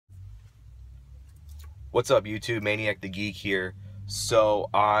What's up, YouTube? Maniac the Geek here. So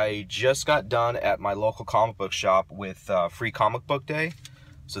I just got done at my local comic book shop with Free Comic Book Day.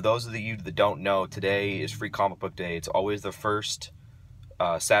 So those of you that don't know, today is Free Comic Book Day. It's always the first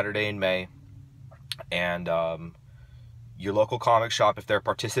Saturday in May. And your local comic shop, if they're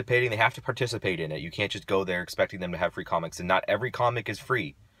participating, they have to participate in it. You can't just go there expecting them to have free comics. And not every comic is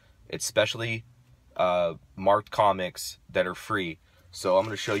free. It's specially marked comics that are free. So I'm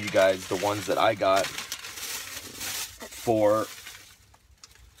going to show you guys the ones that I got for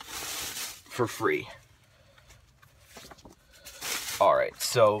free. Alright,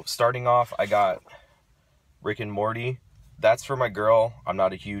 so starting off, I got Rick and Morty. That's for my girl. I'm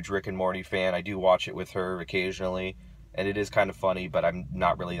not a huge Rick and Morty fan. I do watch it with her occasionally, and it is kind of funny, but I'm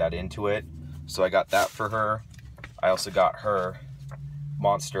not really that into it. So I got that for her. I also got her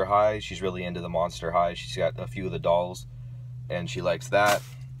Monster High. She's really into the Monster High. She's got a few of the dolls, and she likes that.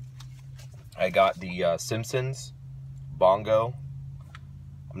 I got the Simpsons Bongo.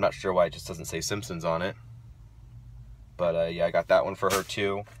 I'm not sure why it just doesn't say Simpsons on it. But yeah, I got that one for her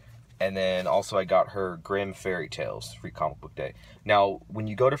too. And then also I got her Grimm Fairy Tales, Free Comic Book Day. Now, when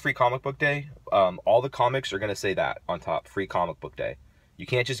you go to Free Comic Book Day, all the comics are going to say that on top, Free Comic Book Day. You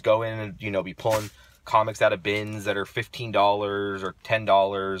can't just go in and, be pulling comics out of bins that are $15 or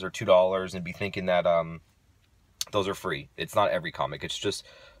 $10 or $2 and be thinking that those are free. It's not every comic. It's just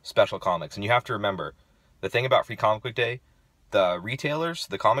special comics. And you have to remember, the thing about Free Comic Book Day, the retailers,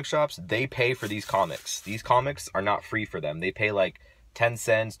 the comic shops, they pay for these comics. These comics are not free for them. They pay like 10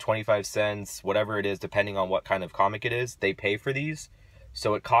 cents, 25 cents, whatever it is, depending on what kind of comic it is. They pay for these.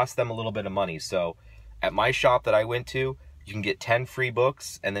 So it costs them a little bit of money. So at my shop that I went to, you can get 10 free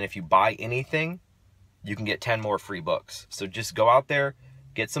books. And then if you buy anything, you can get 10 more free books. So just go out there,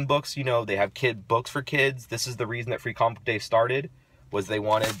 get some books. They have books for kids. This is the reason that Free Comic Book Day started, was they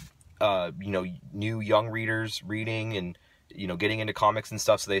wanted new young readers reading and getting into comics and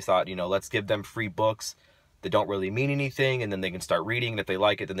stuff. So they thought, let's give them free books that don't really mean anything, and then they can start reading. And if they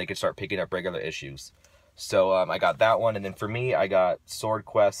like it, then they can start picking up regular issues. So I got that one. And then for me, I got Sword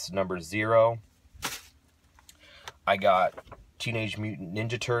Quest number 0. I got Teenage Mutant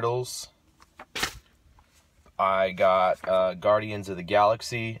Ninja Turtles. I got Guardians of the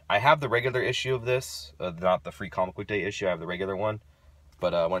Galaxy. I have the regular issue of this, not the Free Comic Book Day issue. I have the regular one,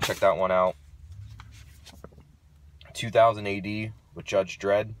 but I want to check that one out. 2000 AD with Judge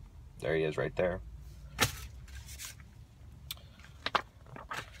Dredd. There he is right there.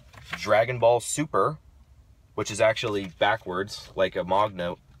 Dragon Ball Super, which is actually backwards, like a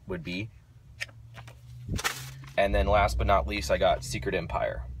Mognote would be. And then last but not least, I got Secret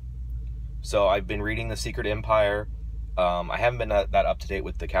Empire. So I've been reading the Secret Empire. I haven't been that up to date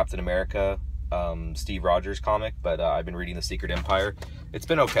with the Captain America, Steve Rogers comic, but I've been reading the Secret Empire. It's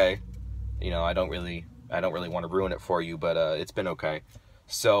been okay. I don't really want to ruin it for you, but it's been okay.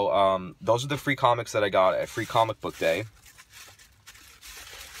 So those are the free comics that I got at Free Comic Book Day.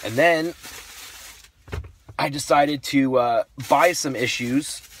 And then I decided to buy some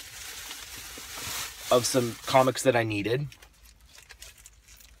issues of some comics that I needed.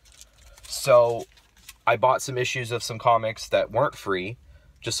 So I bought some issues of some comics that weren't free,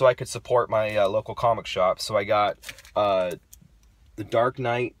 just so I could support my local comic shop. So I got The Dark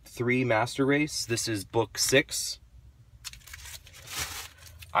Knight 3 Master Race. This is book 6.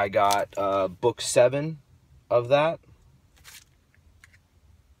 I got book 7 of that.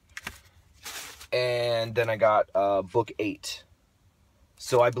 And then I got book 8.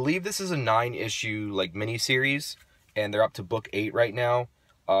 So I believe this is a 9-issue mini-series, and they're up to book 8 right now.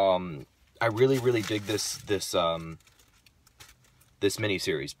 I really dig this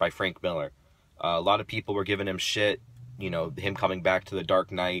mini-series by Frank Miller. A lot of people were giving him shit, him coming back to the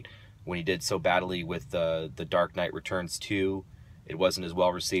Dark Knight when he did so badly with the Dark Knight Returns 2. It wasn't as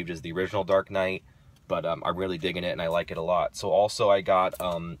well received as the original Dark Knight, but I'm really digging it and I like it a lot. So also I got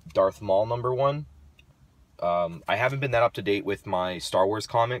Darth Maul number 1. I haven't been that up to date with my Star Wars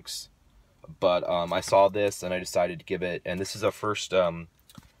comics, but I saw this and I decided to give it. And this is a first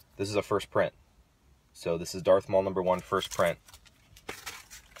print. So this is Darth Maul number 1, first print.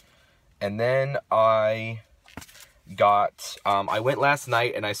 And then I got I went last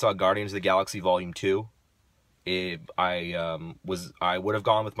night and I saw Guardians of the Galaxy Volume 2. I would have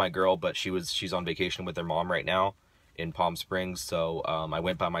gone with my girl, but she's on vacation with her mom right now in Palm Springs, so I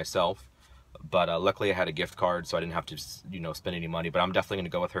went by myself. But luckily I had a gift card, so I didn't have to spend any money. But I'm definitely going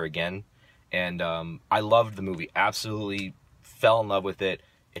to go with her again. And I loved the movie. Absolutely fell in love with it.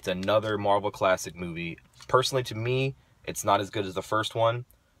 It's another Marvel classic movie. Personally, to me, it's not as good as the first one.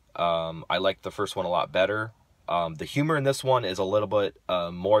 I liked the first one a lot better. The humor in this one is a little bit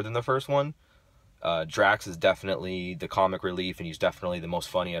more than the first one. Drax is definitely the comic relief, and he's definitely the most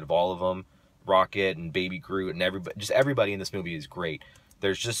funny out of all of them. Rocket and Baby Groot and everybody in this movie is great.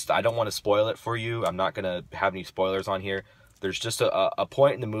 There's just, I don't want to spoil it for you. I'm not going to have any spoilers on here. There's just a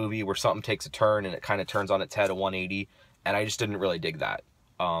point in the movie where something takes a turn and it kind of turns on its head a 180, and I just didn't really dig that.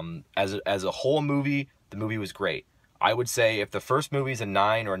 As a whole movie, the movie was great. I would say if the first movie's a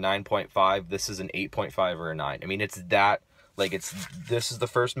 9 or a 9.5, this is an 8.5 or a 9. I mean, it's that, like, this is the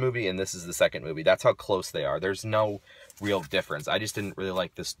first movie and this is the second movie. That's how close they are. There's no real difference. I just didn't really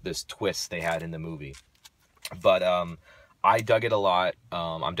like this twist they had in the movie. But I dug it a lot.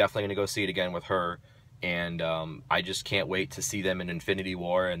 I'm definitely going to go see it again with her. And I just can't wait to see them in Infinity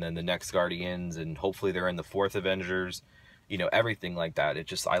War and then the next Guardians, and hopefully they're in the 4th Avengers, you know, everything like that. It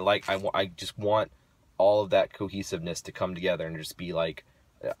just, I just want all of that cohesiveness to come together and just be like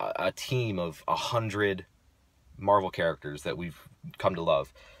a team of 100 Marvel characters that we've come to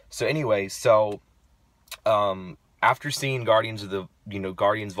love. So anyway, after seeing Guardians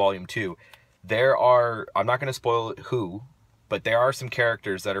Volume 2, there are, I'm not going to spoil who, but there are some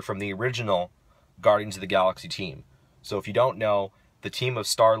characters that are from the original Guardians of the Galaxy team. So if you don't know, the team of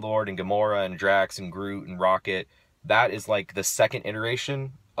Star-Lord and Gamora and Drax and Groot and Rocket, that is like the second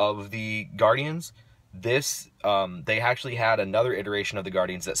iteration of the Guardians. This, they actually had another iteration of the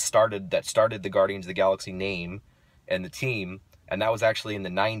Guardians that started the Guardians of the Galaxy name and the team, and that was actually in the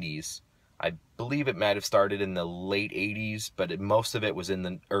 90s. I believe it might have started in the late 80s, but most of it was in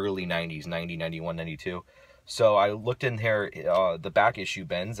the early 90s, 90, 91, 92. So I looked in here, the back issue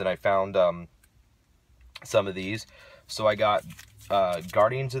bins, and I found some of these. So I got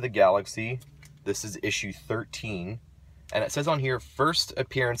Guardians of the Galaxy. This is issue 13, and it says on here, first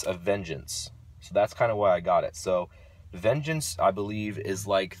appearance of Vengeance. So that's kind of why I got it. So Vengeance, I believe, is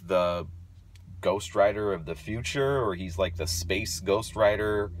like the Ghost Rider of the future, or he's like the space Ghost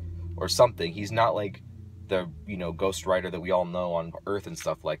Rider or something. He's not like the, you know, Ghost Rider that we all know on Earth and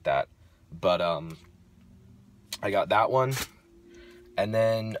stuff like that. But I got that one. And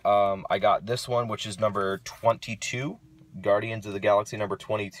then I got this one, which is number 22, Guardians of the Galaxy number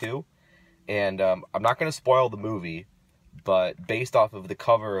 22. And I'm not going to spoil the movie, but based off of the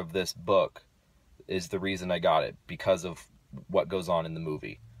cover of this book is the reason I got it, because of what goes on in the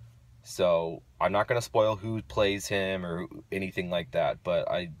movie. So I'm not going to spoil who plays him or anything like that, but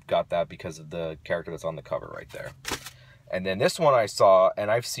I got that because of the character that's on the cover right there. And then this one I saw,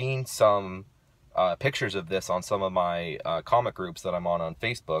 and I've seen some pictures of this on some of my comic groups that I'm on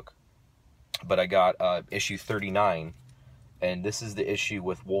Facebook, but I got issue 39, and this is the issue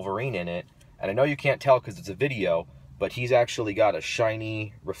with Wolverine in it. And I know you can't tell because it's a video, but he's actually got a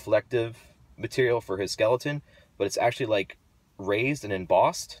shiny reflective material for his skeleton, but it's actually like raised and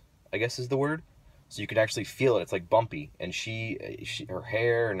embossed, I guess is the word. So you can actually feel it. It's like bumpy, and her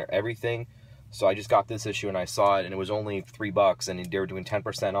hair and everything. So I just got this issue and I saw it, and it was only $3, and they were doing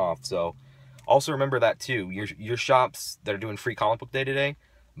 10% off. So also remember that too. Your shops that are doing free comic book day today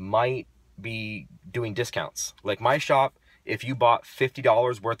might be doing discounts. Like my shop, if you bought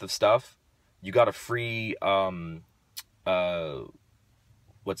 $50 worth of stuff, you got a free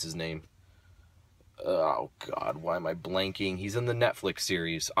what's his name? Oh God, why am I blanking? He's in the Netflix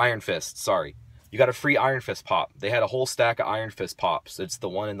series, Iron Fist. Sorry, you got a free Iron Fist pop. They had a whole stack of Iron Fist pops. It's the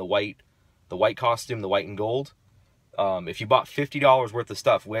one in the white costume, the white and gold. If you bought $50 worth of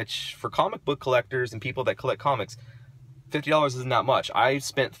stuff, which for comic book collectors and people that collect comics, $50 isn't that much. I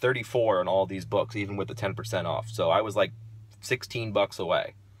spent $34 on all these books, even with the 10% off. So I was like $16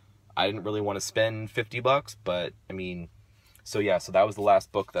 away. I didn't really want to spend $50, but I mean, so yeah, so that was the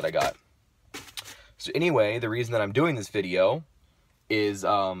last book that I got. So anyway, the reason that I'm doing this video is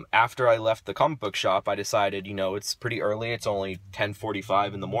after I left the comic book shop, I decided, you know, it's pretty early. It's only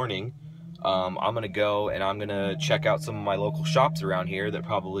 10:45 in the morning. I'm going to go and I'm going to check out some of my local shops around here that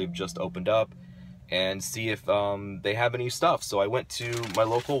probably have just opened up and see if they have any stuff. So I went to my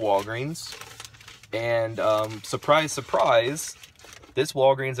local Walgreens, and surprise, surprise, this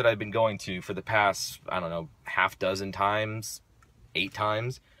Walgreens that I've been going to for the past, I don't know, half dozen times, 8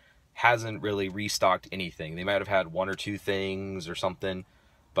 times, hasn't really restocked anything. They might have had 1 or 2 things or something.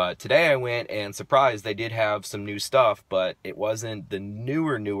 But today I went, and surprised, they did have some new stuff, but it wasn't the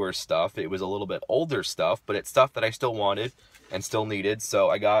newer stuff. It was a little bit older stuff, but it's stuff that I still wanted and still needed. So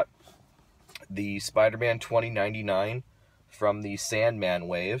I got the Spider-Man 2099 from the Sandman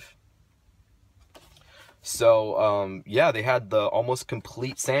wave. So, yeah, they had the almost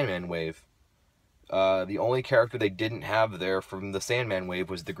complete Sandman wave. The only character they didn't have there from the Sandman wave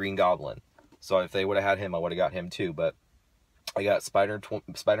was the Green Goblin. So if they would have had him, I would have got him too, but I got Spider-Man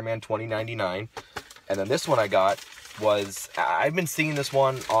 2099, and then this one I got was, I've been seeing this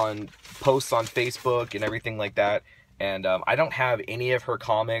one on posts on Facebook and everything like that, and I don't have any of her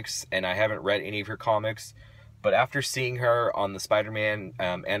comics, and I haven't read any of her comics, but after seeing her on the Spider-Man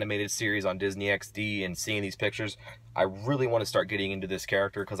animated series on Disney XD and seeing these pictures, I really want to start getting into this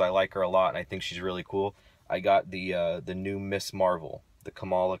character because I like her a lot and I think she's really cool. I got the new Miss Marvel, the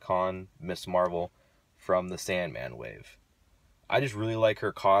Kamala Khan Miss Marvel from the Sandman wave. I just really like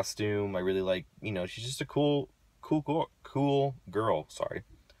her costume. I really like, you know, she's just a cool girl. Sorry,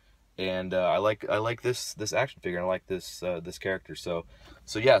 and I like this action figure. And I like this this character. So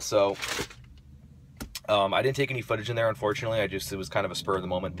yeah. So I didn't take any footage in there, unfortunately. It was kind of a spur of the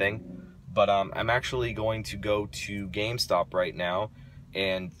moment thing. But I'm actually going to go to GameStop right now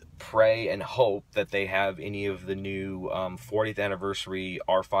and pray and hope that they have any of the new 40th anniversary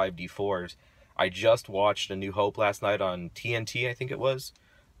R5D4s. I just watched A New Hope last night on TNT, I think it was.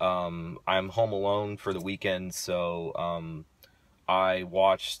 I'm home alone for the weekend, so I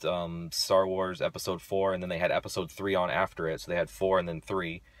watched Star Wars Episode 4, and then they had Episode 3 on after it, so they had 4 and then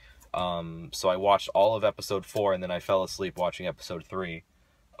 3. So I watched all of Episode 4, and then I fell asleep watching Episode 3.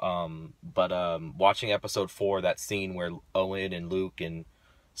 Watching Episode 4, that scene where Owen and Luke and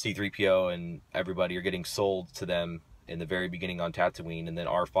C-3PO and everybody are getting sold to them in the very beginning on Tatooine, and then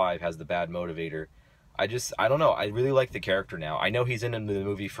R5 has the bad motivator. I don't know. I really like the character now. I know he's in the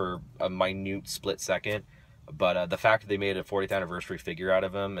movie for a minute split second, but the fact that they made a 40th anniversary figure out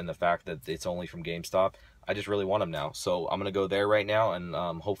of him and the fact that it's only from GameStop, I just really want him now. So I'm going to go there right now, and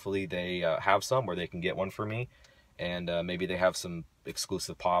hopefully they have some where they can get one for me. And maybe they have some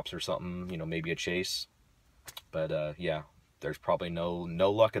exclusive pops or something, you know, maybe a chase. But yeah, there's probably no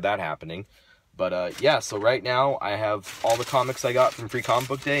luck of that happening. But yeah, so right now I have all the comics I got from Free Comic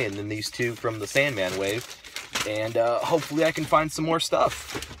Book Day, and then these two from the Sandman wave. And hopefully I can find some more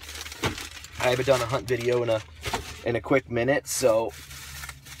stuff. I haven't done a hunt video in a quick minute, so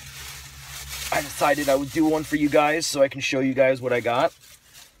I decided I would do one for you guys so I can show you guys what I got.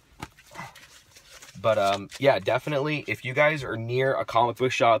 But yeah, definitely, if you guys are near a comic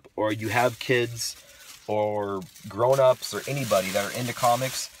book shop, or you have kids or grown-ups or anybody that are into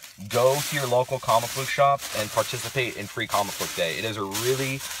comics, go to your local comic book shop and participate in Free Comic Book Day. It is a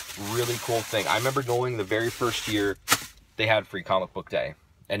really, really cool thing. I remember going the very first year they had Free Comic Book Day,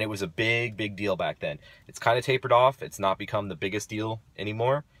 and it was a big, big deal back then. It's kind of tapered off. It's not become the biggest deal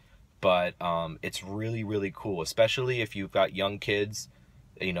anymore, but it's really, really cool, especially if you've got young kids.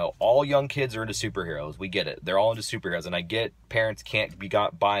 You know, all young kids are into superheroes. We get it. They're all into superheroes, and I get parents can't be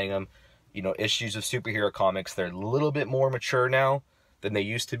buying them, you know, issues of superhero comics. They're a little bit more mature now than they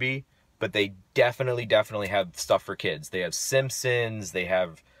used to be, but they definitely have stuff for kids. They have Simpsons. They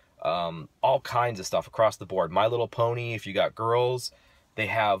have all kinds of stuff across the board. My Little Pony, if you got girls, they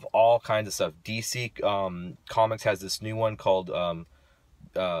have all kinds of stuff. DC Comics has this new one called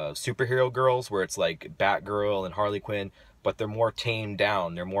Superhero Girls, where it's like Batgirl and Harley Quinn, but they're more tamed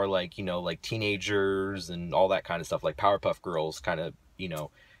down. They're more like, you know, like teenagers and all that kind of stuff, like Powerpuff Girls kind of, you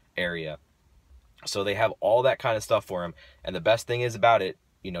know, area. So they have all that kind of stuff for them. And the best thing is about it,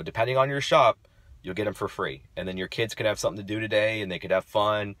 you know, depending on your shop, you'll get them for free. And then your kids can have something to do today, and they could have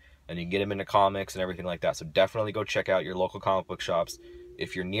fun, and you can get them into comics and everything like that. So definitely go check out your local comic book shops.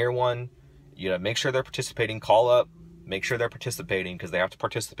 If you're near one, you know, make sure they're participating. Call up, make sure they're participating, because they have to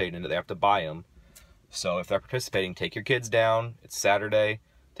participate in it. They have to buy them. So if they're participating, take your kids down. It's Saturday.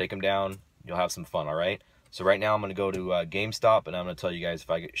 Take them down. You'll have some fun, all right? So right now I'm going to go to GameStop, and I'm going to tell you guys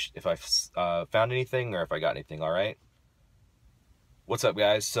if I found anything or if I got anything, all right? What's up,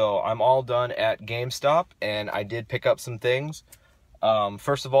 guys? So I'm all done at GameStop, and I did pick up some things.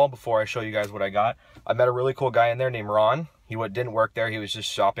 First of all, before I show you guys what I got, I met a really cool guy in there named Ron. He didn't work there. He was just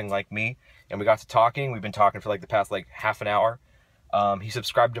shopping like me, and we got to talking. We've been talking for like the past like half an hour. He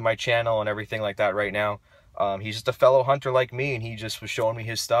subscribed to my channel and everything like that right now. He's just a fellow hunter like me, and he just was showing me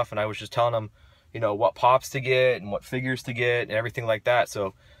his stuff, and I was just telling him, you know, what pops to get and what figures to get and everything like that.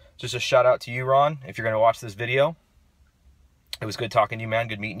 So just a shout out to you, Ron, if you're going to watch this video. It was good talking to you, man.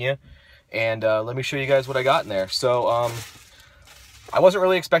 Good meeting you. And let me show you guys what I got in there. So I wasn't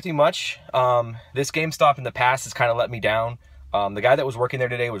really expecting much. This GameStop in the past has kind of let me down. The guy that was working there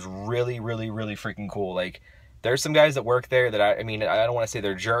today was really, really, really freaking cool. Like, there's some guys that work there that I mean, I don't want to say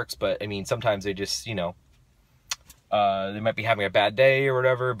they're jerks, but I mean, sometimes they just, you know, they might be having a bad day or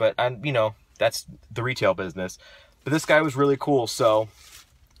whatever, but you know, that's the retail business. But this guy was really cool. So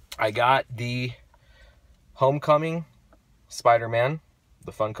I got the Homecoming Spider-Man,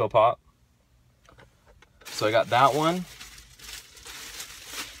 the Funko Pop. So I got that one.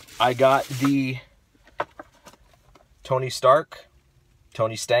 I got the Tony Stark,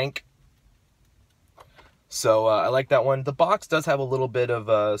 Tony Stank. So I like that one. The box does have a little bit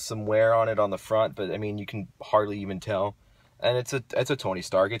of some wear on it on the front, but I mean, you can hardly even tell. And it's a Tony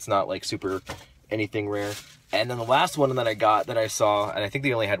Stark. It's not like super anything rare. And then the last one that I got, that I saw, and I think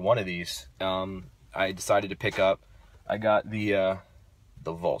they only had one of these, I decided to pick up. I got the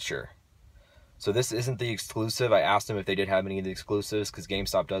Vulture. So this isn't the exclusive. I asked them if they did have any of the exclusives, because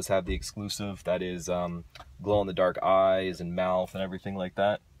GameStop does have the exclusive. That is glow-in-the-dark eyes and mouth and everything like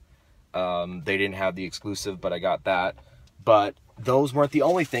that. They didn't have the exclusive, but I got that. But those weren't the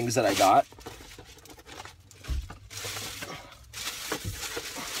only things that I got.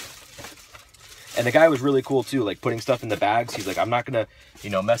 And the guy was really cool too, like putting stuff in the bags. He's like, I'm not gonna, you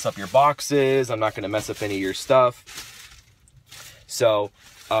know, mess up your boxes. I'm not gonna mess up any of your stuff. So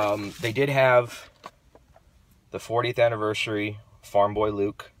they did have the 40th anniversary Farm Boy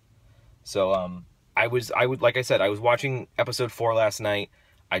Luke. So I would, like I said, I was watching episode 4 last night.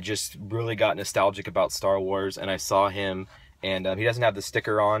 I just really got nostalgic about Star Wars, and I saw him, and he doesn't have the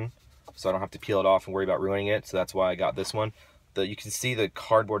sticker on, so I don't have to peel it off and worry about ruining it. So that's why I got this one. You can see the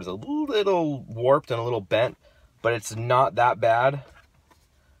cardboard is a little warped and a little bent, but it's not that bad.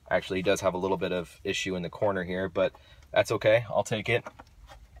 Actually, he does have a little bit of issue in the corner here, but that's okay. I'll take it.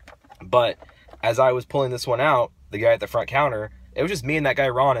 But as I was pulling this one out, the guy at the front counter, it was just me and that guy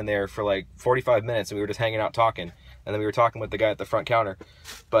Ron in there for like 45 minutes, and we were just hanging out talking. And then we were talking with the guy at the front counter.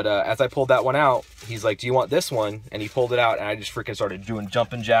 But as I pulled that one out, he's like, do you want this one? And he pulled it out, and I just freaking started doing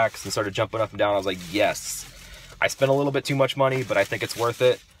jumping jacks and started jumping up and down. I was like, yes. I spent a little bit too much money, but I think it's worth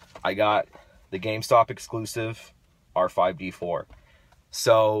it. I got the GameStop exclusive R5D4.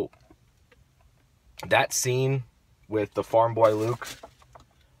 So that scene with the Farm Boy Luke,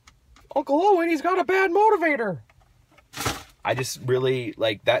 Uncle Owen, he's got a bad motivator. I just really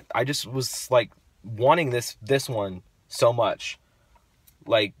like that. I just was like wanting this one so much.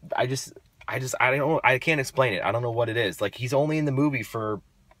 Like I don't know, I can't explain it. I don't know what it is. Like, he's only in the movie for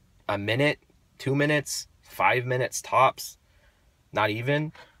a minute, 2 minutes, 5 minutes tops, not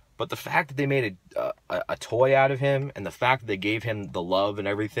even. But the fact that they made a toy out of him, and the fact that they gave him the love and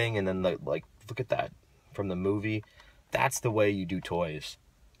everything, and then like look at that from the movie. That's the way you do toys.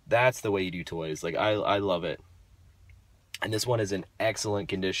 That's the way you do toys. Like, I love it. And this one is in excellent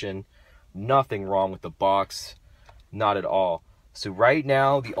condition. Nothing wrong with the box. Not at all. So right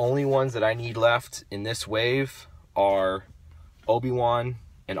now, the only ones that I need left in this wave are Obi-Wan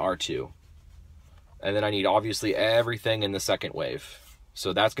and R2. And then I need, obviously, everything in the second wave.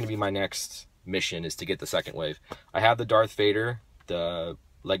 So that's going to be my next mission, is to get the second wave. I have the Darth Vader, the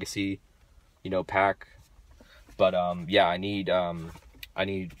Legacy, pack. But, yeah, I need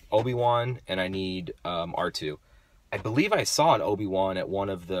Obi-Wan and I need R2. I believe I saw an Obi-Wan at one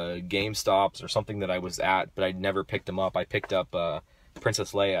of the GameStops or something that I was at, but I never picked him up. I picked up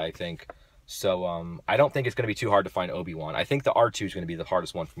Princess Leia, I think. So I don't think it's going to be too hard to find Obi-Wan. I think the R2 is going to be the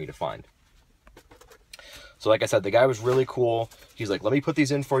hardest one for me to find. So like I said, the guy was really cool. He's like, let me put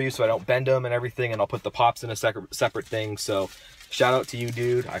these in for you so I don't bend them and everything, and I'll put the pops in a separate thing. So shout out to you,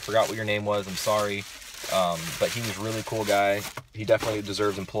 dude. I forgot what your name was. I'm sorry. But he was a really cool guy. He definitely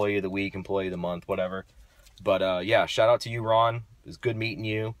deserves Employee of the Week, Employee of the Month, whatever. But yeah, shout out to you, Ron. It was good meeting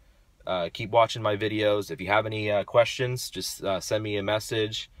you. Keep watching my videos. If you have any questions, just send me a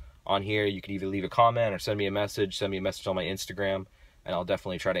message on here. You can either leave a comment or send me a message. Send me a message on my Instagram, and I'll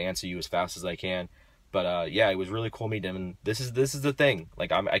definitely try to answer you as fast as I can. But yeah, it was really cool meeting him. And this is the thing.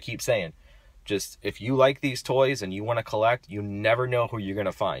 Like I keep saying, just if you like these toys and you want to collect, you never know who you're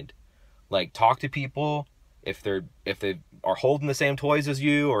gonna find. Like, talk to people if they are holding the same toys as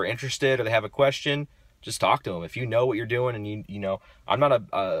you, or interested, or they have a question. Just talk to them. If you know what you're doing, and you know, I'm not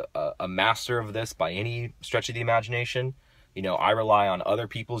a master of this by any stretch of the imagination. I rely on other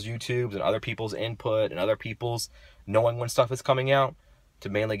people's YouTubes and other people's input and other people's knowing when stuff is coming out to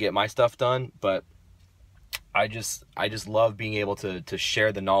mainly get my stuff done. But I just love being able to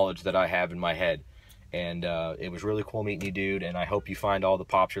share the knowledge that I have in my head. And it was really cool meeting you, dude. And I hope you find all the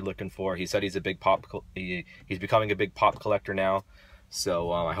pops you're looking for. He said he's a big pop. He's becoming a big pop collector now.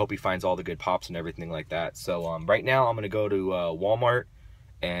 So I hope he finds all the good pops and everything like that. So right now I'm going to go to Walmart,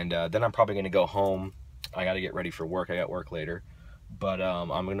 and then I'm probably going to go home. I got to get ready for work. I got work later. But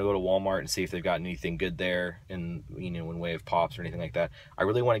I'm going to go to Walmart and see if they've got anything good there in way of pops or anything like that. I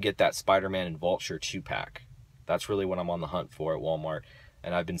really want to get that Spider-Man and Vulture 2-pack. That's really what I'm on the hunt for at Walmart.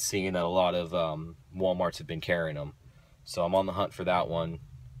 And I've been seeing that a lot of Walmarts have been carrying them. So I'm on the hunt for that one.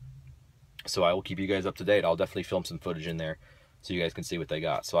 So I will keep you guys up to date. I'll definitely film some footage in there so you guys can see what they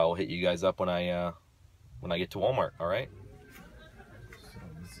got. So I will hit you guys up when I get to Walmart, all right? So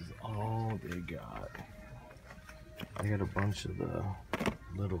this is all they got. I got a bunch of the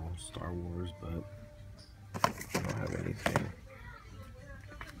little Star Wars, but I don't have anything.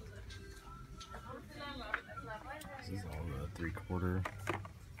 This is all the 3/4.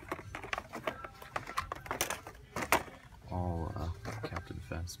 All Captain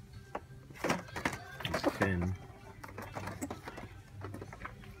Fest. Fin.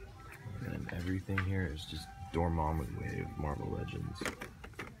 And everything here is just Dormammu Wave Marvel Legends.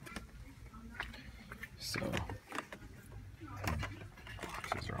 So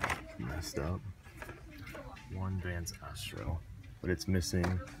boxes are all messed up. One Vance Astro, but it's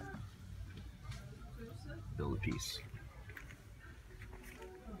missing Build a Piece.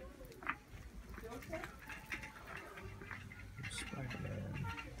 Spider-Man.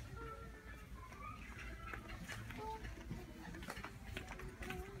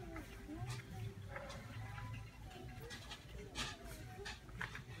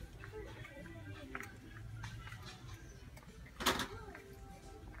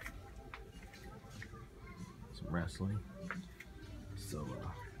 Wrestling. So let's get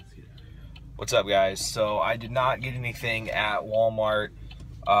out of here. What's up, guys? So I did not get anything at Walmart.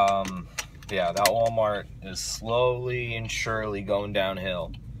 Yeah, that Walmart is slowly and surely going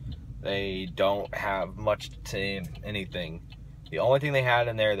downhill. They don't have much to anything. The only thing they had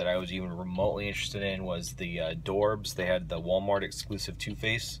in there that I was even remotely interested in was the Dorbs. They had the Walmart exclusive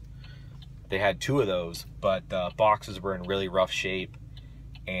Two-Face. They had 2 of those, but the boxes were in really rough shape,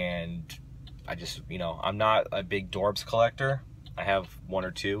 and I just, you know, I'm not a big Dorbs collector. I have 1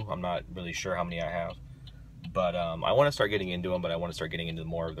 or 2. I'm not really sure how many I have. But I want to start getting into them, but I want to start getting into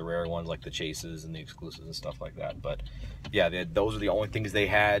more of the rare ones like the Chases and the exclusives and stuff like that. But yeah, those are the only things they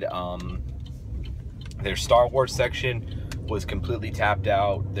had. Their Star Wars section was completely tapped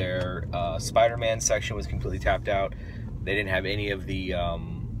out. Their Spider-Man section was completely tapped out. They didn't have any of the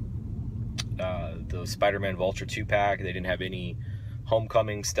Spider-Man Vulture 2-pack. They didn't have any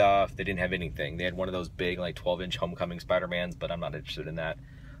Homecoming stuff. They didn't have anything. They had one of those big, like 12-inch Homecoming Spider-Mans, but I'm not interested in that.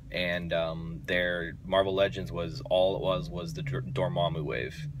 And their Marvel Legends was all it was the Dormammu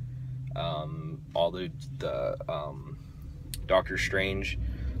Wave. All the Doctor Strange.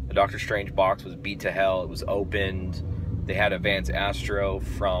 The Doctor Strange box was beat to hell. It was opened. They had a Vance Astro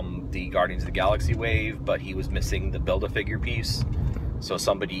from the Guardians of the Galaxy wave, but he was missing the Build-A-Figure piece. So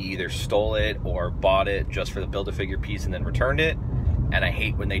somebody either stole it or bought it just for the Build-A-Figure piece and then returned it. And I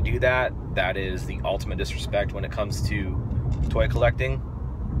hate when they do that. That is the ultimate disrespect when it comes to toy collecting.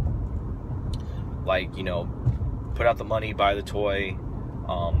 Like, you know, put out the money, buy the toy.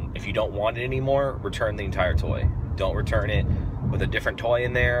 If you don't want it anymore, return the entire toy. Don't return it with a different toy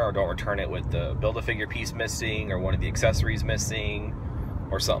in there, or don't return it with the Build-A-Figure piece missing, or one of the accessories missing,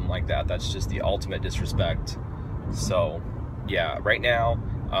 or something like that. That's just the ultimate disrespect. So, yeah, right now,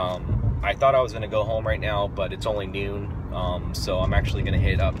 I thought I was going to go home right now, but it's only noon. So I'm actually going to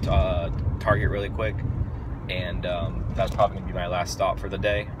hit up Target really quick, and that's probably going to be my last stop for the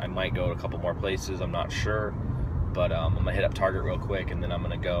day. I might go to a couple more places, I'm not sure, but I'm going to hit up Target real quick, and then I'm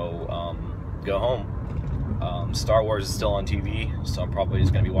going to go home. Star Wars is still on TV, so I'm probably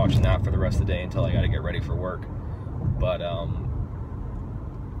just going to be watching that for the rest of the day until I got to get ready for work. But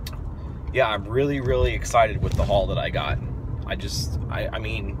yeah, I'm really excited with the haul that I got. I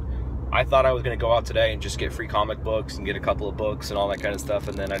mean, I thought I was going to go out today and just get free comic books and get a couple of books and all that kind of stuff,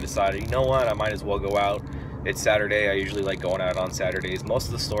 and then I decided, you know what, I might as well go out. It's Saturday. I usually like going out on Saturdays. Most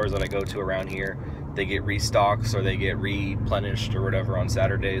of the stores that I go to around here, they get restocks or they get replenished or whatever on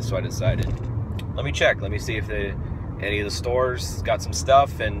Saturdays, so I decided, let me check. Let me see if any of the stores got some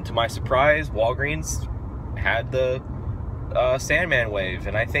stuff, and to my surprise, Walgreens had the Sandman Wave,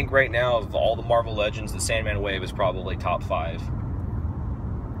 and I think right now of all the Marvel Legends, the Sandman Wave is probably top 5.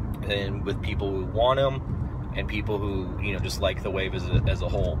 And with people who want them and people who, you know, just like the wave as a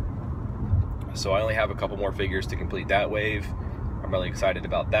whole. So I only have a couple more figures to complete that wave. I'm really excited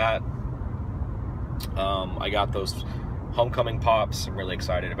about that. I got those Homecoming Pops. I'm really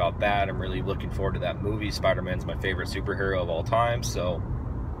excited about that. I'm really looking forward to that movie. Spider-Man's my favorite superhero of all time, so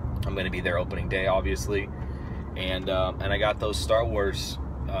I'm going to be there opening day, obviously. And I got those Star Wars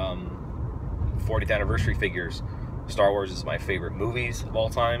 40th anniversary figures. Star Wars is my favorite movies of all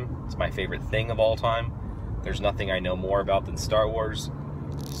time. It's my favorite thing of all time. There's nothing I know more about than Star Wars.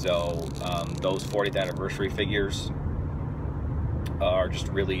 So those 40th anniversary figures are just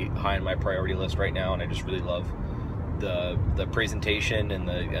really high on my priority list right now, and I just really love the presentation and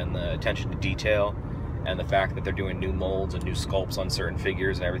the attention to detail, and the fact that they're doing new molds and new sculpts on certain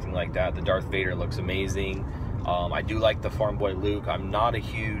figures and everything like that. The Darth Vader looks amazing. I do like the Farm Boy Luke. I'm not a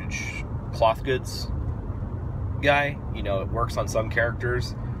huge cloth goods guy. You know, it works on some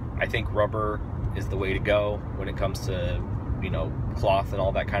characters. I think rubber is the way to go when it comes to, you know, cloth and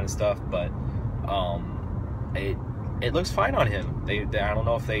all that kind of stuff. But it looks fine on him. I don't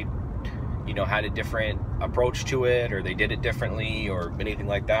know if they, you know, had a different approach to it, or they did it differently, or anything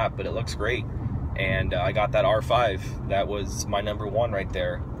like that, but it looks great. And I got that R5. That was my number one right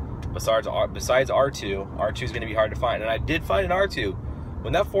there. Besides R2 is going to be hard to find. And I did find an R2.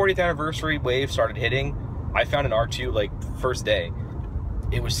 When that 40th anniversary wave started hitting, I found an R2 like first day.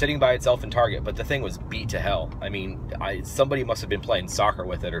 It was sitting by itself in Target, but the thing was beat to hell. I mean, somebody must have been playing soccer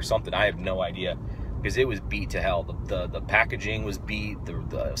with it or something. I have no idea, because it was beat to hell. The packaging was beat.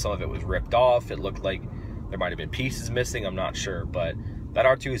 Some of it was ripped off. It looked like there might have been pieces missing. I'm not sure, but that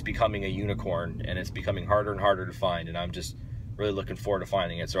R2 is becoming a unicorn, and it's becoming harder and harder to find, and I'm just really looking forward to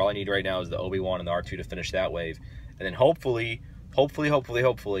finding it. So all I need right now is the Obi-Wan and the R2 to finish that wave, and then hopefully some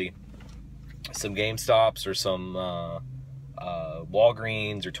GameStops or some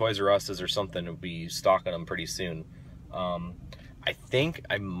Walgreens or Toys R Us's or something will be stocking them pretty soon. I think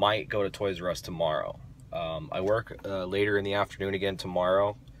I might go to Toys R Us tomorrow. I work later in the afternoon again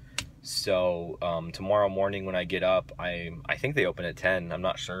tomorrow, so tomorrow morning when I get up, I think they open at 10. I'm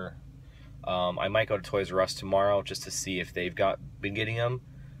not sure. I might go to Toys R Us tomorrow just to see if they've been getting them.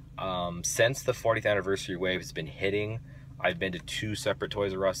 Since the 40th anniversary wave has been hitting, I've been to 2 separate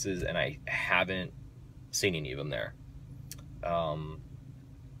Toys R Us's, and I haven't seen any of them there.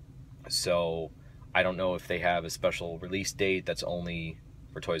 So I don't know if they have a special release date that's only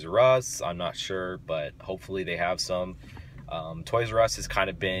for Toys R Us. I'm not sure, but hopefully they have some. Toys R Us has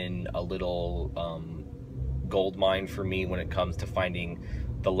kind of been a little gold mine for me when it comes to finding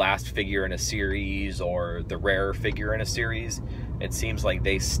the last figure in a series or the rare figure in a series. It seems like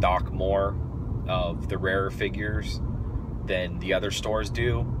they stock more of the rarer figures than the other stores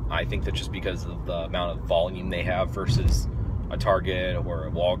do. I think that's just because of the amount of volume they have versus a Target or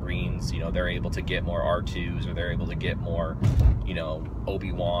a Walgreens. You know, they're able to get more R2s, or they're able to get more, you know,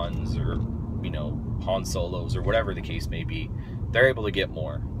 Obi-Wans, or, you know, Han Solos, or whatever the case may be. They're able to get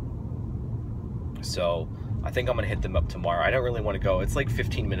more. So I think I'm gonna hit them up tomorrow. I don't really want to go. It's like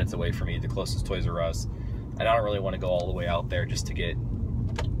 15 minutes away from me, the closest Toys R Us, and I don't really want to go all the way out there just to get,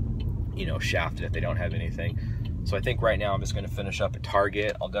 you know, shafted if they don't have anything. So I think right now I'm just gonna finish up at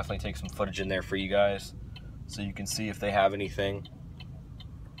Target. I'll definitely take some footage in there for you guys, so you can see if they have anything.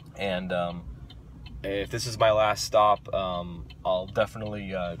 And if this is my last stop, I'll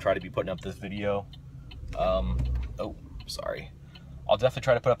definitely try to be putting up this video. Oh, sorry. I'll definitely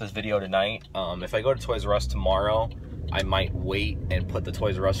try to put up this video tonight. If I go to Toys R Us tomorrow, I might wait and put the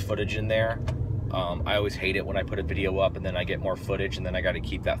Toys R Us footage in there. I always hate it when I put a video up and then I get more footage, and then I got to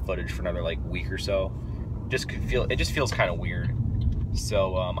keep that footage for another like week or so. It just feels kind of weird.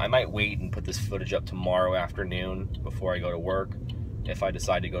 So I might wait and put this footage up tomorrow afternoon before I go to work, if I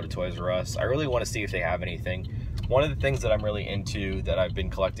decide to go to Toys R Us. I really want to see if they have anything. One of the things that I'm really into, that I've been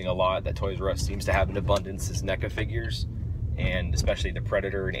collecting a lot, that Toys R Us seems to have in abundance, is NECA figures, and especially the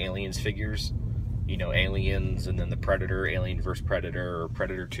Predator and Aliens figures. You know, Aliens, and then the Predator, Alien vs. Predator, or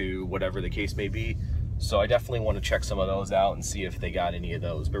Predator 2, whatever the case may be. So I definitely want to check some of those out and see if they got any of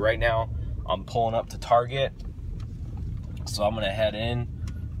those. But right now, I'm pulling up to Target, so I'm going to head in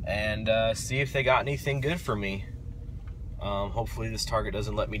and see if they got anything good for me. Hopefully this Target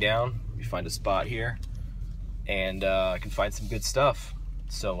doesn't let me down. Let me find a spot here, and I can find some good stuff.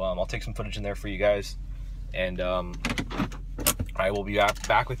 So I'll take some footage in there for you guys, and I will be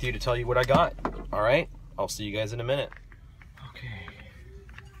back with you to tell you what I got. All right, I'll see you guys in a minute. Okay.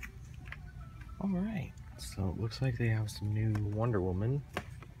 All right, so it looks like they have some new Wonder Woman.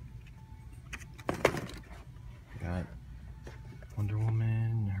 Got Wonder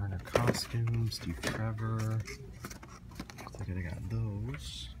Woman, her in her costume, Steve Trevor. Looks like they got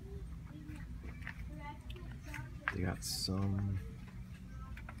those. They got some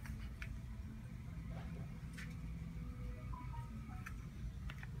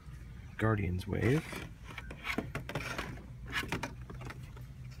Guardians wave.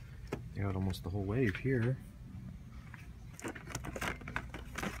 They got almost the whole wave here. Got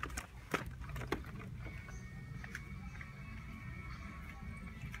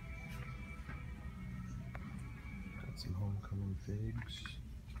some Homecoming figs.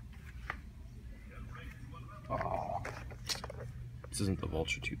 Oh, this isn't the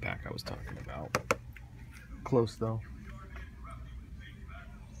Vulture 2-pack I was talking about. Close though.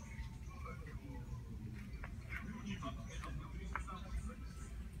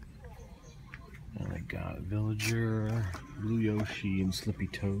 And I got Villager, Blue Yoshi, and Slippy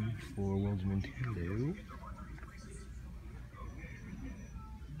Toad for World of Nintendo.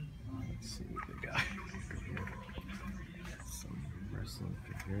 Let's see what they got. Some wrestling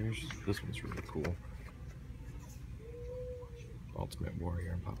figures. This one's really cool. Ultimate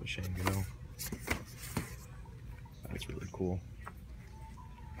Warrior and Papa Shango. That's really cool.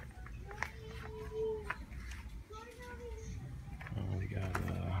 We got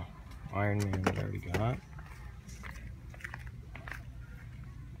Iron Man that I already got.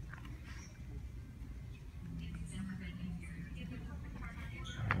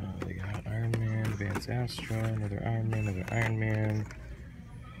 They got Iron Man, Advanced Astra, another Iron Man,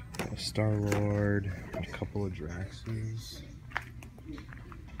 a Star-Lord, a couple of Draxes.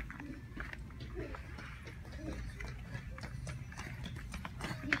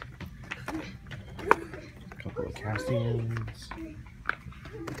 A couple of Cassians.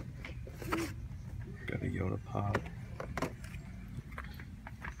 Got a Yoda pop.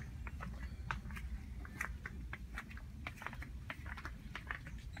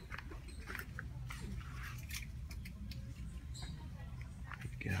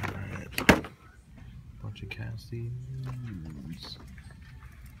 Got a bunch of Cassians.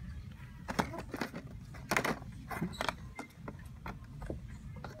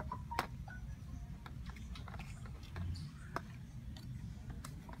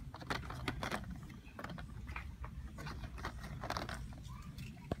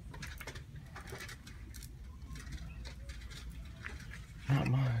 Not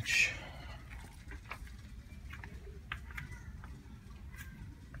much.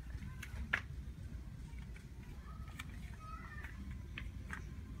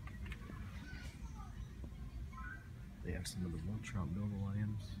 They have some of the Voltron Build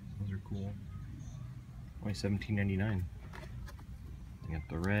Alliance. Those are cool. Only $17.99. They got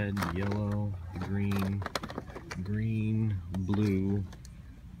the red, the yellow, the green, blue,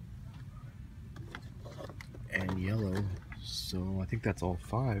 and yellow. So I think that's all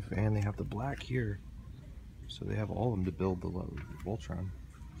 5. And they have the black here. So they have all of them to build the Voltron. I'm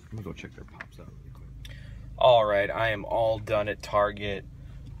gonna go check their pops out really quick. Alright, I am all done at Target.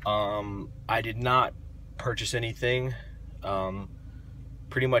 I did not purchase anything.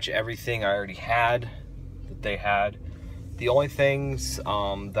 Pretty much everything I already had that they had. The only things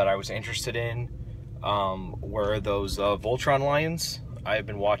that I was interested in were those Voltron Lions. I've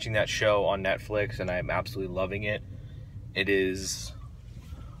been watching that show on Netflix and I'm absolutely loving it. It is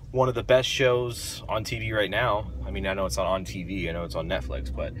one of the best shows on TV right now. I mean, I know it's not on TV, I know it's on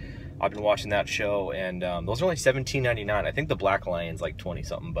Netflix, but I've been watching that show, and those are only $17.99. I think the Black Lion's like 20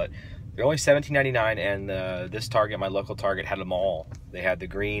 something, but they're only $17.99, and this Target, my local Target, had them all. They had the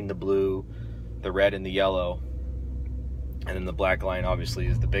green, the blue, the red, and the yellow, and then the Black Lion obviously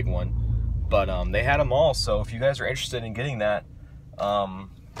is the big one. But they had them all, so if you guys are interested in getting that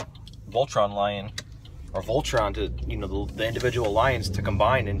Voltron Lion, or Voltron to, you know, the individual lions to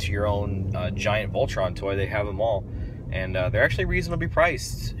combine into your own giant Voltron toy, they have them all. And they're actually reasonably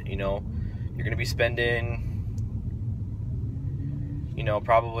priced. You know, you're going to be spending, you know,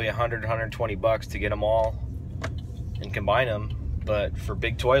 probably 100, 120 bucks to get them all and combine them. But for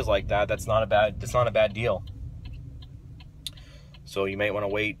big toys like that, that's not a bad deal. So you might want to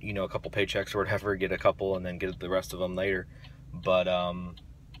wait, you know, a couple paychecks or whatever, get a couple and then get the rest of them later. But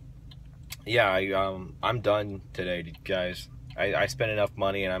yeah, I'm done today, guys. I spent enough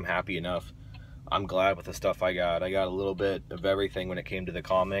money and I'm happy enough. I'm glad with the stuff I got. I got a little bit of everything when it came to the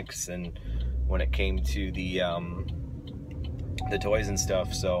comics and when it came to the toys and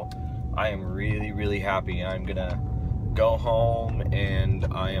stuff. So I am really, really happy. I'm gonna go home and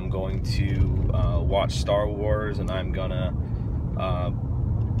I am going to watch Star Wars, and I'm gonna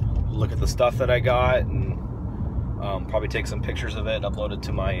look at the stuff that I got and probably take some pictures of it and upload it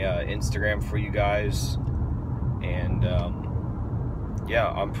to my Instagram for you guys. And yeah,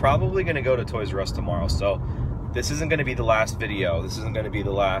 I'm probably gonna go to Toys R Us tomorrow, so this isn't gonna be the last video. This isn't gonna be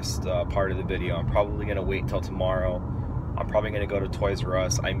the last part of the video. I'm probably gonna wait till tomorrow. I'm probably gonna go to Toys R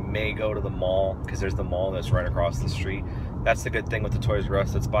Us. I may go to the mall, because there's the mall that's right across the street. That's the good thing with the Toys R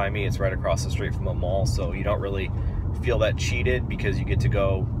Us that's by me. It's right across the street from a mall, so you don't really feel that cheated, because you get to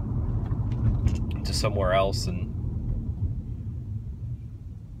go to somewhere else. And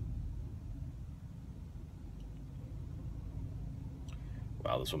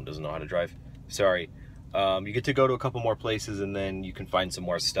wow, this woman doesn't know how to drive. Sorry. You get to go to a couple more places, and then you can find some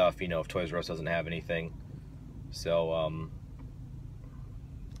more stuff, you know, if Toys R Us doesn't have anything. So,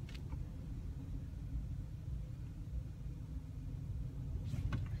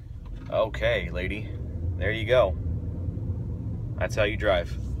 okay, lady. There you go. That's how you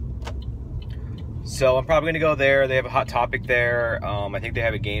drive. So I'm probably gonna go there. They have a Hot Topic there. I think they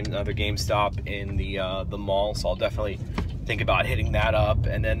have another GameStop in the mall, so I'll definitely think about hitting that up.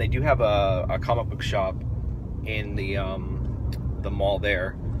 And then they do have a comic book shop in the mall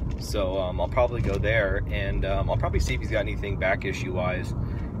there, so I'll probably go there, and I'll probably see if he's got anything back issue wise.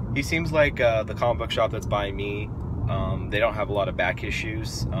 He seems like the comic book shop that's by me They don't have a lot of back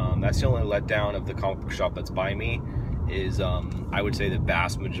issues. That's the only letdown of the comic book shop that's by me, is I would say the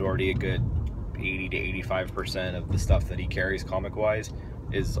vast majority, a good 80 to 85% of the stuff that he carries comic wise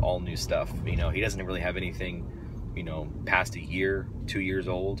is all new stuff. You know, he doesn't really have anything, you know, past a year, 2 years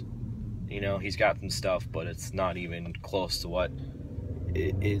old. You know, he's got some stuff, but it's not even close to what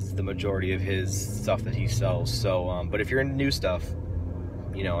is the majority of his stuff that he sells. So but if you're into new stuff,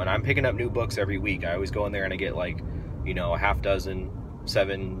 you know, and I'm picking up new books every week. I always go in there and I get, like, you know, a half dozen,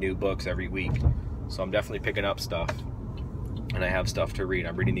 7 new books every week. So I'm definitely picking up stuff, and I have stuff to read.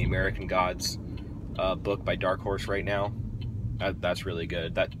 I'm reading the American Gods book by Dark Horse right now. That's really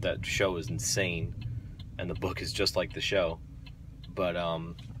good. That show is insane, and the book is just like the show. But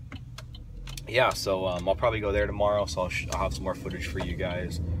yeah, so I'll probably go there tomorrow, so I'll have some more footage for you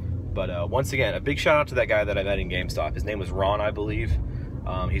guys. But once again, a big shout out to that guy that I met in GameStop. His name was Ron, I believe.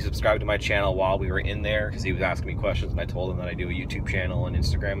 He subscribed to my channel while we were in there because he was asking me questions, and I told him that I do a YouTube channel and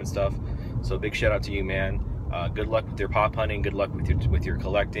Instagram and stuff. So big shout out to you, man. Good luck with your pop hunting. Good luck with your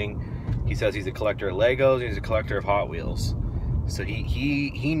collecting. He says he's a collector of Legos, and he's a collector of Hot Wheels. So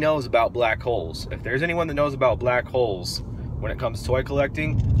he knows about black holes. If there's anyone that knows about black holes when it comes to toy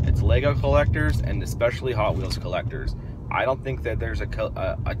collecting, it's Lego collectors, and especially Hot Wheels collectors. I don't think that there's a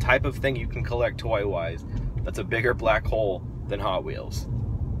type of thing you can collect toy-wise that's a bigger black hole than Hot Wheels.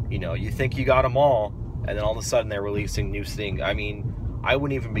 You know, you think you got them all, and then all of a sudden they're releasing new things. I mean, I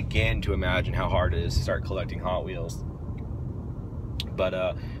wouldn't even begin to imagine how hard it is to start collecting Hot Wheels.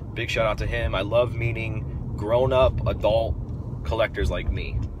 But big shout out to him. I love meeting grown-up adult collectors like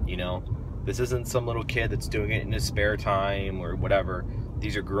me. You know, this isn't some little kid that's doing it in his spare time or whatever.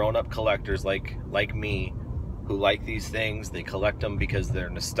 These are grown-up collectors like me, who like these things. They collect them because they're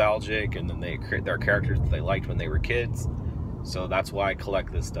nostalgic, and then they create their characters that they liked when they were kids. So that's why I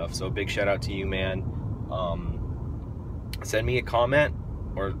collect this stuff. So big shout out to you, man. Send me a comment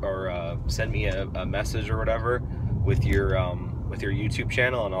or send me a message or whatever with your YouTube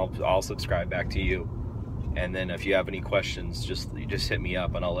channel, and I'll subscribe back to you. And then if you have any questions, just hit me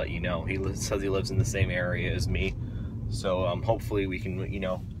up and I'll let you know. He says he lives in the same area as me, so hopefully we can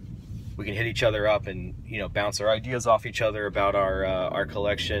hit each other up and, you know, bounce our ideas off each other about our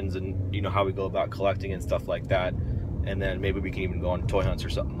collections and, you know, how we go about collecting and stuff like that. And then maybe we can even go on toy hunts or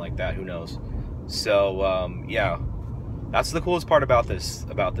something like that. Who knows? So yeah, that's the coolest part about this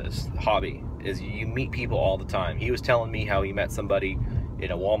hobby, is you meet people all the time. He was telling me how he met somebody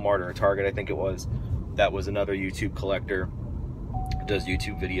in a Walmart or a Target, I think it was, that was another YouTube collector, does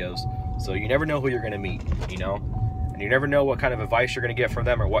YouTube videos. So you never know who you're gonna meet, you know, and you never know what kind of advice you're gonna get from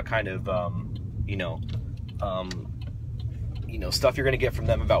them, or what kind of stuff you're gonna get from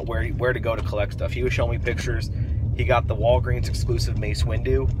them about where to go to collect stuff. He was showing me pictures. He got the Walgreens exclusive Mace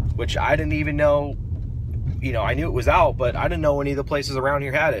Windu, which I didn't even know. You know, I knew it was out, but I didn't know any of the places around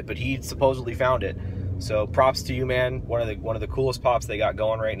here had it. But he supposedly found it. So props to you, man. One of the coolest pops they got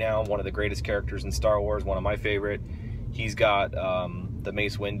going right now. One of the greatest characters in Star Wars. One of my favorite. He's got the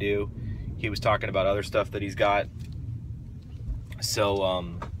Mace Windu. He was talking about other stuff that he's got.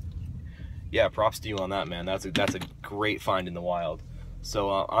 So yeah, props to you on that, man. That's a great find in the wild.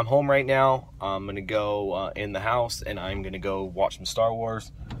 So I'm home right now. I'm gonna go in the house, and I'm gonna go watch some Star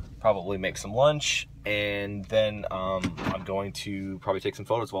Wars, probably make some lunch, and then I'm going to probably take some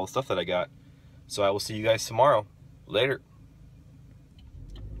photos of all the stuff that I got. So I will see you guys tomorrow. Later.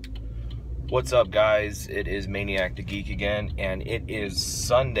 What's up, guys? It is Maniac the Geek again, and it is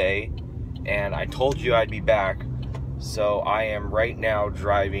Sunday, and I told you I'd be back. So I am right now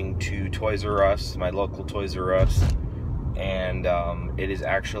driving to Toys R Us, my local Toys R Us, and it is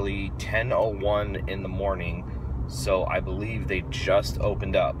actually 10:01 in the morning. So I believe they just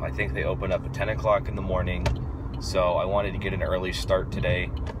opened up. I think they opened up at 10 o'clock in the morning. So I wanted to get an early start today.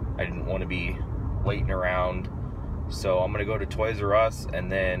 I didn't want to be waiting around. So I'm gonna go to Toys R Us,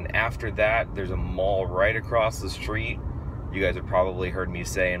 and then after that, there's a mall right across the street. You guys have probably heard me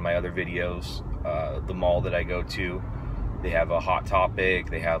say in my other videos, the mall that I go to, they have a Hot Topic,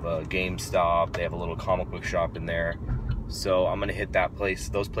 they have a GameStop, they have a little comic book shop in there. So I'm gonna hit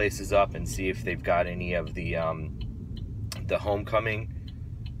those places up and see if they've got any of the Homecoming,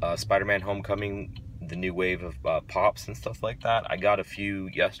 Spider-Man Homecoming, the new wave of pops and stuff like that. I got a few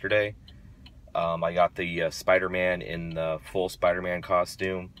yesterday. I got the Spider-Man in the full Spider-Man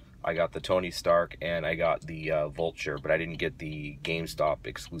costume. I got the Tony Stark, and I got the Vulture, but I didn't get the GameStop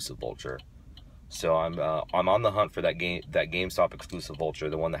exclusive Vulture. So I'm on the hunt for that GameStop exclusive Vulture,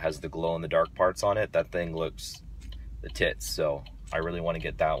 the one that has the glow in the dark parts on it. That thing looks the tits, so I really want to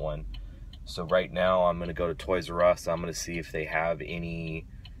get that one. So right now I'm gonna go to Toys R Us. I'm gonna see if they have any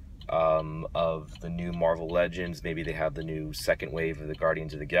of the new Marvel Legends. Maybe they have the new second wave of the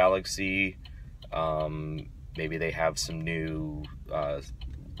Guardians of the Galaxy. Maybe they have some new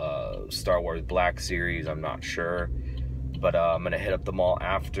Star Wars Black series. I'm not sure. But I'm going to hit up the mall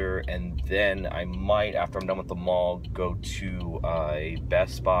after, and then I might, after I'm done with the mall, go to a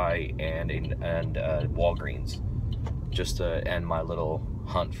Best Buy and Walgreens, just to end my little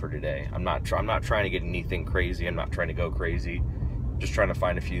hunt for today. I'm not trying to get anything crazy. I'm not trying to go crazy. Just trying to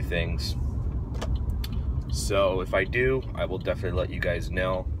find a few things. So if I do, I will definitely let you guys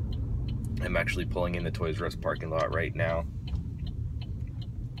know. I'm actually pulling in the Toys R Us parking lot right now.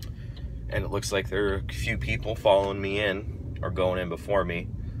 And it looks like there are a few people following me in, or going in before me.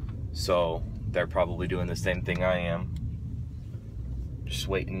 So they're probably doing the same thing I am. Just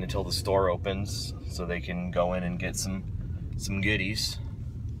waiting until the store opens so they can go in and get some goodies.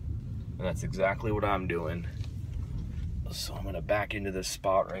 And that's exactly what I'm doing. So I'm gonna back into this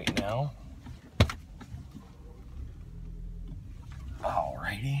spot right now.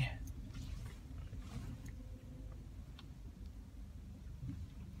 Alrighty.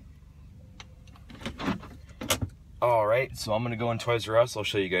 Alright, so I'm gonna go in Toys R Us. I'll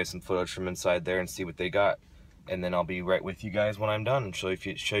show you guys some footage from inside there and see what they got. And then I'll be right with you guys when I'm done and show you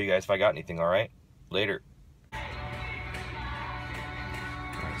guys if I got anything, alright? Later. Alright,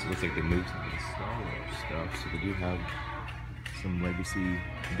 so it looks like they moved some of the Star Wars stuff. So they do have some Legacy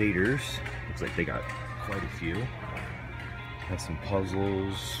Vaders. Looks like they got quite a few. Have some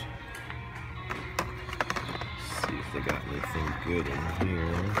puzzles. Let's see if they got anything good in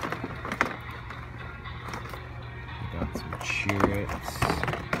here. They got some Cheer-Its.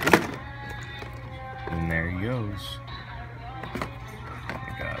 And there he goes. I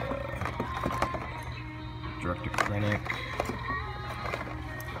got a Direct-to-Clinic.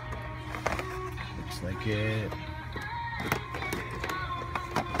 Looks like it.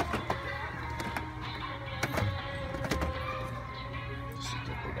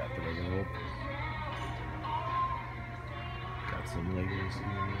 Some Legos in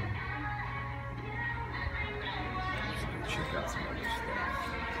there. So check out some other stuff.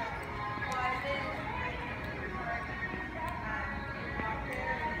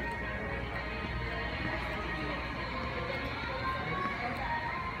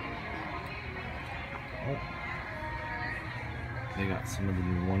 Oh. They got some of the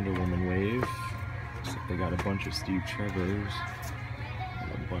new Wonder Woman wave. Looks like they got a bunch of Steve Trevors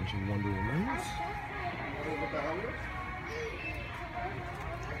and a bunch of Wonder Womans.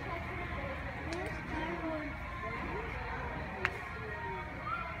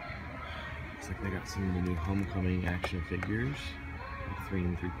 Looks like they got some of the new Homecoming action figures, like 3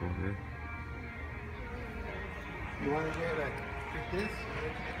 3/4. You want to get like this?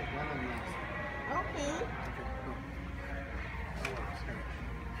 One of these. Okay.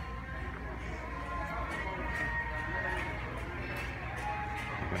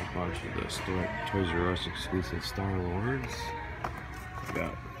 I got a bunch of the Toys R Us exclusive Star Wars. I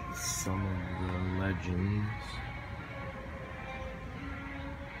got some of the Legends.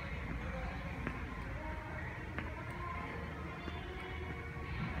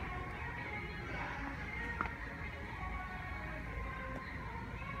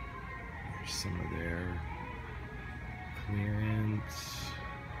 There's some of their clearance.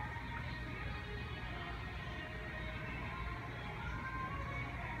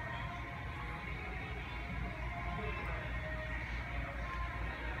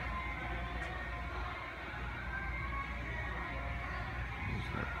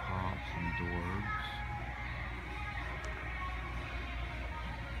 Pops and Dorgs.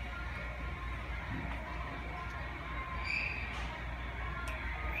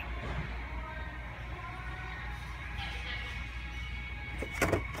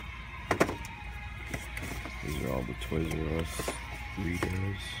 These are all the Toys R Us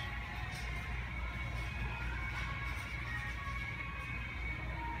readers.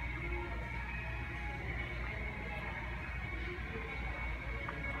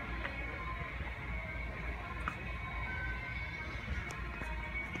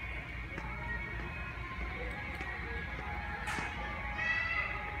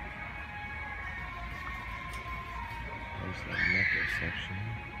 There's the mecha section.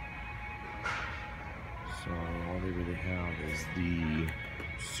 So all they really have is the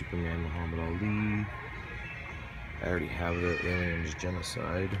Superman Muhammad Ali. I already have the Aliens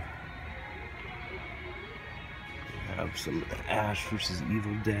Genocide. They have some Ash versus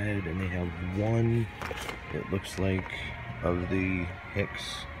Evil Dead, and they have one, it looks like, of the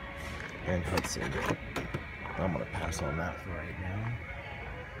Hicks and Hudson. I'm gonna pass on that for right now.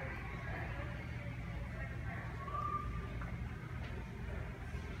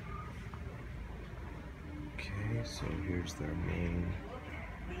 so here's their main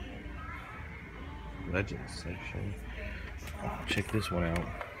Legends section. Oh, check this one out.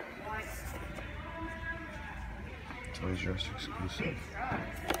 Toys R Us exclusive.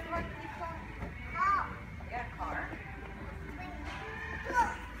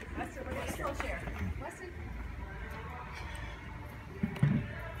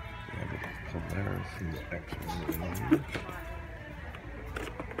 Polaris from the X-Men.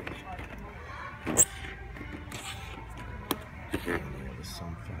 The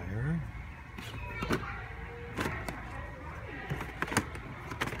Sunfire.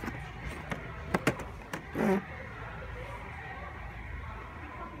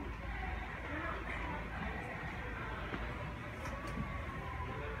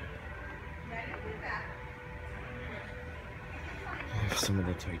 Some of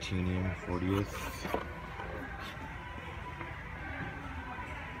the titanium 40th.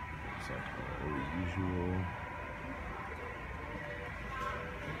 It's like the usual.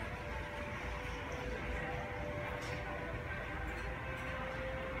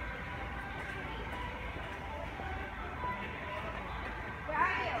 Where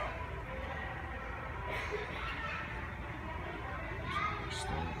are you?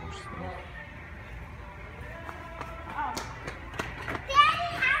 Star Wars stuff.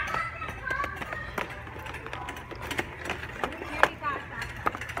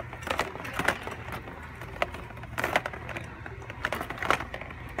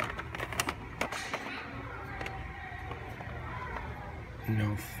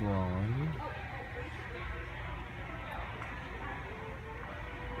 No Thrawn.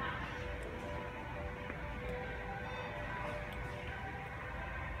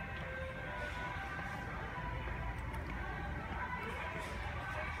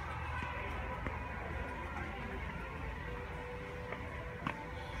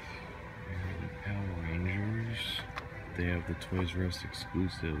 And Power Rangers. They have the Toys R Us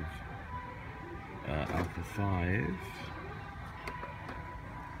exclusive Alpha 5.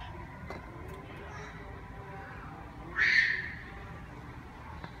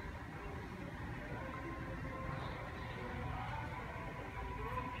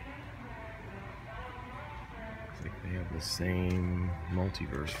 They have the same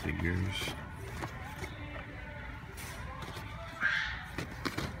multiverse figures.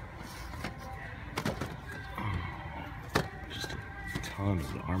 Oh, just a ton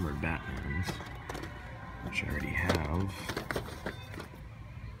of the armored Batmans, which I already have.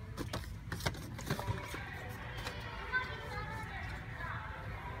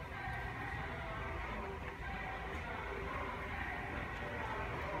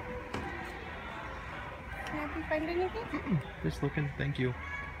 Have you find anything? Just looking, thank you.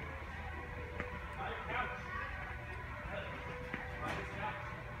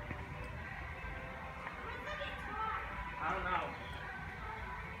 I don't know.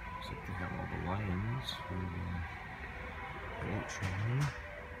 Looks like they have all the lions for the Ultron.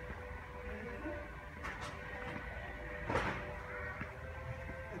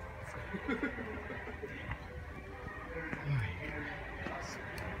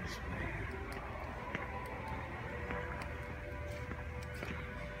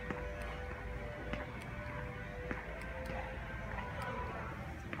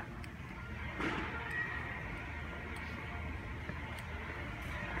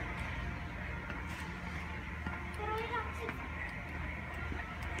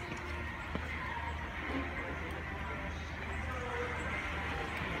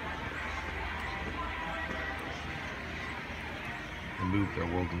 Moved our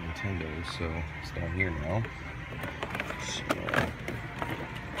World of Nintendo, so it's down here now. So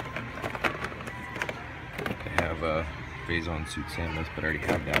I have a Phazon Suit Samus, but I already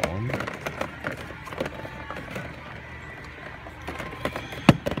have that one.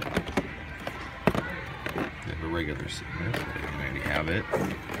 I have a regular Samus, but I already have it.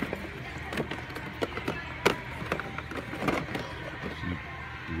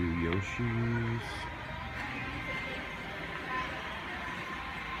 Blue Yoshis.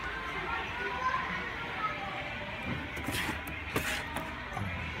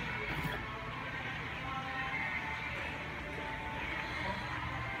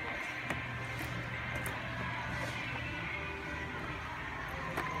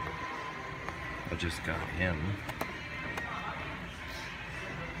 I just got him.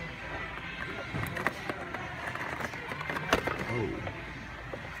 Oh.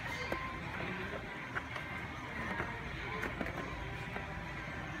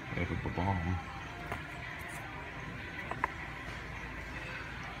 I have a bomb.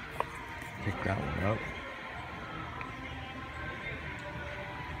 Pick that one up.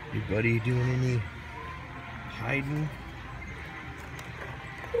 Hey buddy, doing any hiding.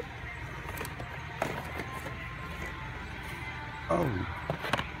 Oh.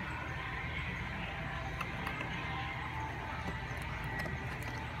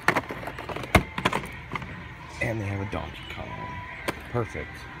 And they have a Donkey Kong. Perfect.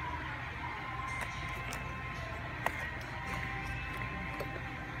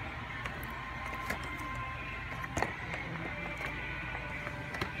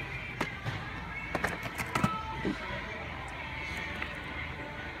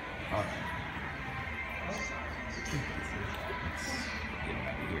 Alright.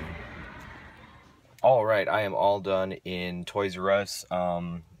 Alright, I am all done in Toys R Us.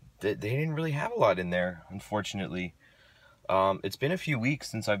 They didn't really have a lot in there, unfortunately. It's been a few weeks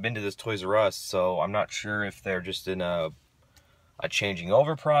since I've been to this Toys R Us, so I'm not sure if they're just in a changing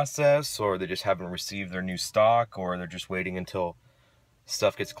over process, or they just haven't received their new stock, or they're just waiting until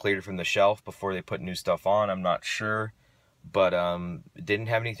stuff gets cleared from the shelf before they put new stuff on. I'm not sure. But it didn't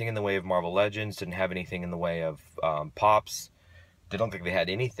have anything in the way of Marvel Legends, didn't have anything in the way of Pops. I don't think they had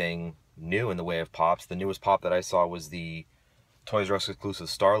anything new in the way of Pops. The newest Pop that I saw was the Toys R Us exclusive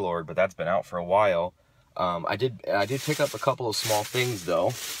Star-Lord, but that's been out for a while. I did pick up a couple of small things,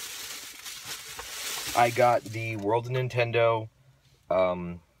 though. I got the World of Nintendo,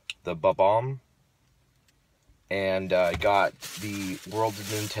 the Ba-Bomb, and I got the World of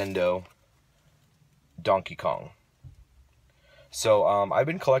Nintendo Donkey Kong. So, I've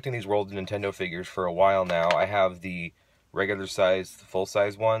been collecting these World of Nintendo figures for a while now. I have the regular size,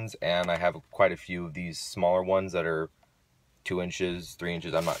 full-size ones, and I have quite a few of these smaller ones that are 2 inches, 3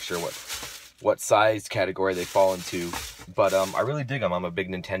 inches. I'm not sure what size category they fall into, but I really dig them. I'm a big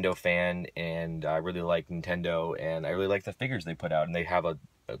Nintendo fan, and I really like Nintendo, and I really like the figures they put out, and they have a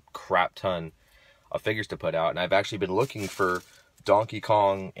crap ton of figures to put out, and I've actually been looking for Donkey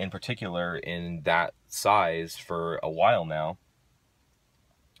Kong in particular in that size for a while now.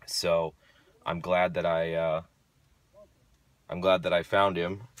 So I'm glad that I found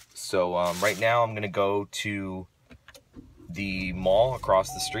him. So right now I'm gonna go to the mall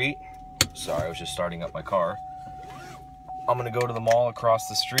across the street. Sorry, I was just starting up my car. I'm gonna go to the mall across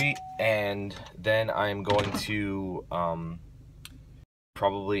the street, and then I'm going to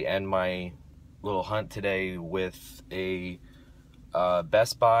probably end my little hunt today with a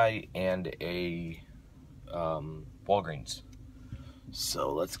Best Buy and a Walgreens.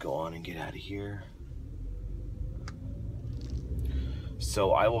 So let's go on and get out of here.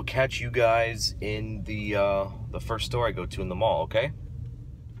 So I will catch you guys in the first store I go to in the mall, okay?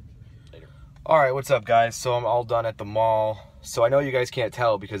 Later. Alright, what's up, guys? So I'm all done at the mall. So I know you guys can't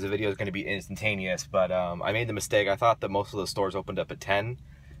tell because the video is going to be instantaneous, but I made the mistake. I thought that most of the stores opened up at 10,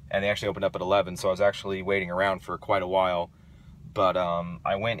 and they actually opened up at 11, so I was actually waiting around for quite a while. But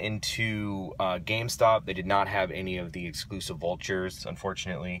I went into GameStop. They did not have any of the exclusive vultures,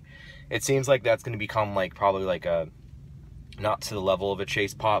 unfortunately. It seems like that's going to become probably like a, not to the level of a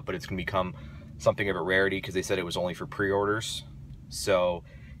chase pop, but it's going to become something of a rarity because they said it was only for pre-orders. So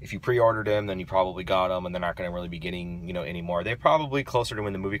if you pre-ordered them, then you probably got them, and they're not going to really be getting, you know, any more. They're probably closer to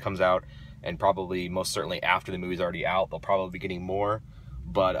when the movie comes out, and probably most certainly after the movie's already out, they'll probably be getting more.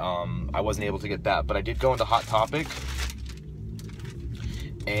 But I wasn't able to get that. But I did go into Hot Topic.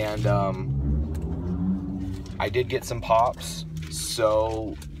 And I did get some pops.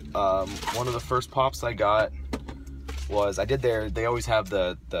 So one of the first pops I got was, they always have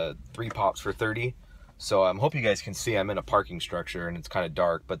the 3 pops for 30. So I hope you guys can see I'm in a parking structure and it's kind of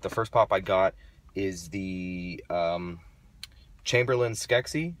dark. But the first pop I got is the Chamberlain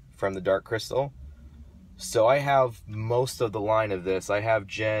Skeksis from the Dark Crystal. So I have most of the line of this. I have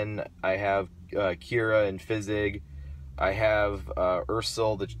Jen, I have Kira and Fizzig, I have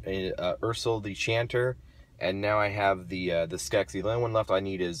Ursula the Chanter, and now I have the Skeksis. The only one left I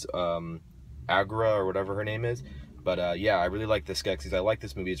need is Agra, or whatever her name is. But yeah, I really like the Skeksis. I like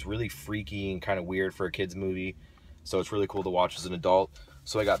this movie. It's really freaky and kind of weird for a kid's movie, so it's really cool to watch as an adult.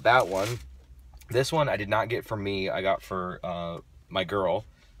 So I got that one. This one I did not get for me. I got for my girl.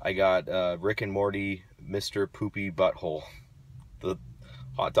 I got Rick and Morty, Mr. Poopy Butthole, the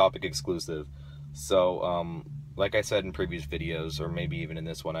Hot Topic exclusive. So like I said in previous videos, or maybe even in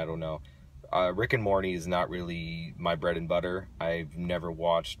this one, I don't know, Rick and Morty is not really my bread and butter. I've never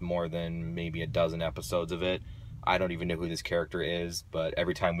watched more than maybe a dozen episodes of it. I don't even know who this character is, but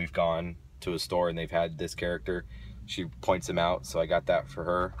every time we've gone to a store and they've had this character, she points him out, so I got that for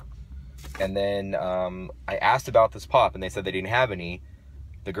her. And then I asked about this pop, and they said they didn't have any.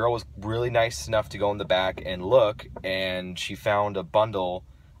 The girl was really nice enough to go in the back and look, and she found a bundle,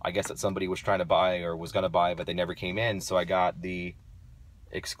 I guess, that somebody was trying to buy or was going to buy, but they never came in. So I got the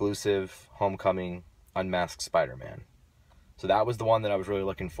exclusive Homecoming Unmasked Spider-Man. So that was the one that I was really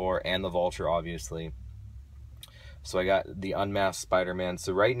looking for, and the Vulture, obviously. So I got the Unmasked Spider-Man.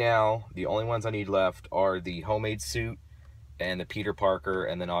 So right now, the only ones I need left are the homemade suit and the Peter Parker,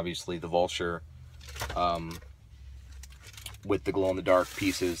 and then obviously the Vulture with the glow-in-the-dark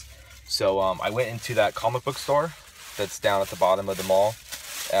pieces. So I went into that comic book store that's down at the bottom of the mall.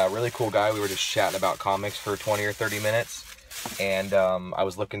 Really cool guy. We were just chatting about comics for 20 or 30 minutes. And I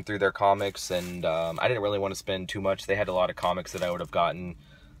was looking through their comics, and I didn't really want to spend too much. They had a lot of comics that I would have gotten,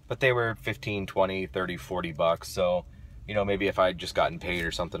 but they were 15, 20, 30, 40 bucks. So, you know, maybe if I had just gotten paid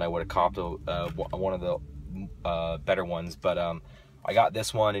or something, I would have copped one of the better ones. But I got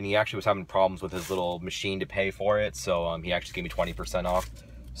this one, and he actually was having problems with his little machine to pay for it. So he actually gave me 20% off.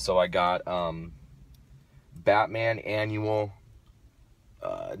 So I got Batman Annual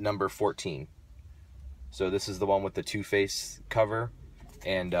number 14. So this is the one with the Two-Face cover,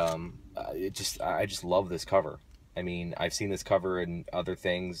 and I just love this cover. I mean, I've seen this cover in other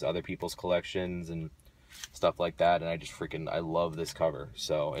things, other people's collections and stuff like that, and I love this cover.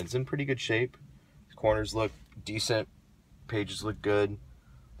 So it's in pretty good shape. The corners look decent, pages look good,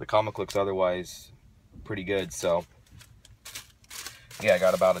 the comic looks otherwise pretty good. So yeah, I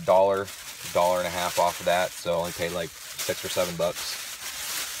got about $1.50 off of that, so I only paid like $6 or $7.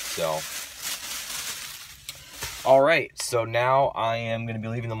 So alright, so now I am going to be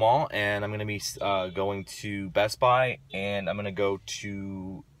leaving the mall, and I'm going to be going to Best Buy, and I'm going to go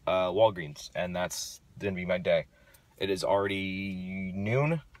to Walgreens, and that's going to be my day. It is already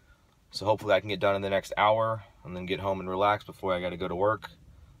noon, so hopefully I can get done in the next hour, and then get home and relax before I got to go to work.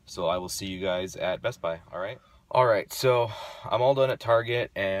 So I will see you guys at Best Buy, alright? Alright, so I'm all done at Target,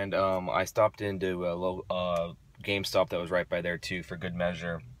 and I stopped into a GameStop that was right by there too, for good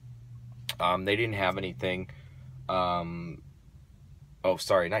measure. They didn't have anything. Oh,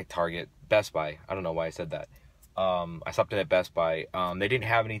 sorry, not Target, Best Buy. I don't know why I said that. I stopped in at Best Buy. They didn't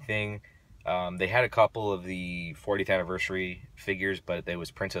have anything. They had a couple of the 40th anniversary figures, but it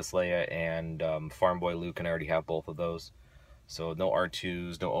was Princess Leia and Farm Boy Luke, and I already have both of those. So no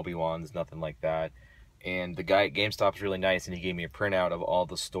R2s, no Obi-Wans, nothing like that. And the guy at GameStop's really nice, and he gave me a printout of all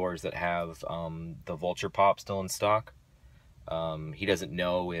the stores that have the Vulture Pop still in stock. He doesn't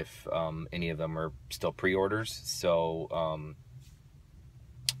know if any of them are still pre-orders, so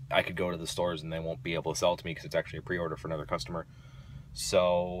I could go to the stores and they won't be able to sell it to me because it's actually a pre-order for another customer.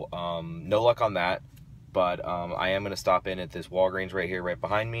 So no luck on that, but I am going to stop in at this Walgreens right here, right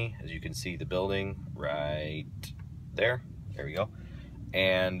behind me. As you can see, the building right there. There we go.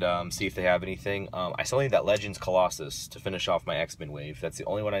 And see if they have anything. I still need that Legends Colossus to finish off my X-Men wave. That's the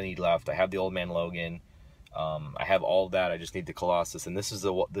only one I need left. I have the Old Man Logan. I have all of that. I just need the Colossus, and this is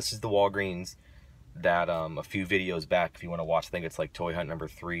the Walgreens that a few videos back, if you want to watch, I think it's like Toy Hunt number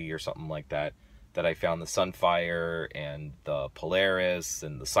 3 or something like that, that I found the Sunfire and the Polaris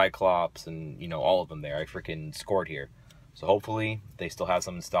and the Cyclops, and you know, all of them there. I freaking scored here. So hopefully they still have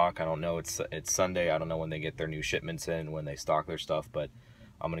some in stock. I don't know. It's Sunday. I don't know when they get their new shipments in, when they stock their stuff, but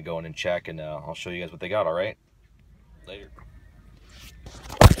I'm gonna go in and check, and I'll show you guys what they got. All right, later.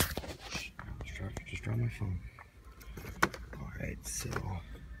 Just dropped my phone. Alright, so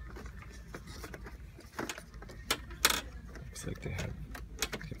looks like they have,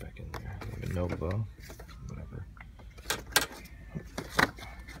 get back in there, they have a Nova, whatever.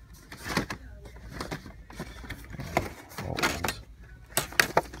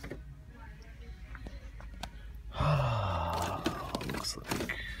 Looks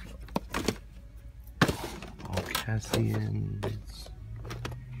like all Cassians.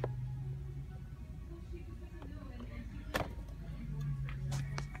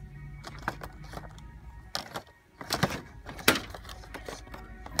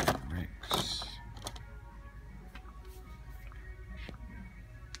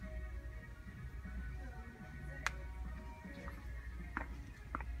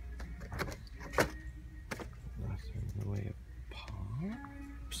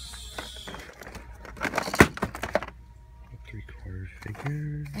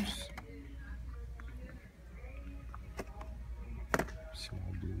 Figures.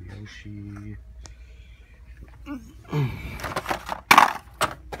 Small blue Yoshi. I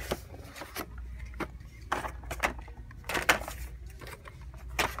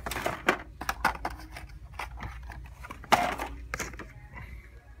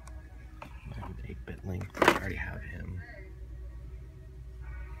have an 8-bit Link. I already have him.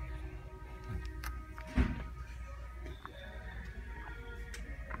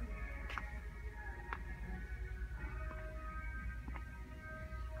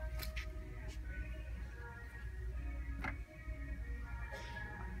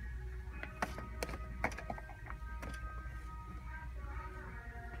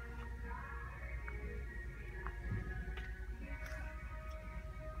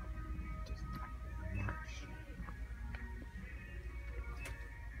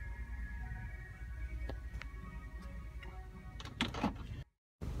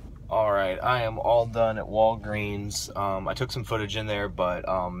 Alright, I am all done at Walgreens. I took some footage in there, but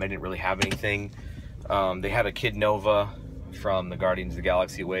they didn't really have anything. They had a Kid Nova from the Guardians of the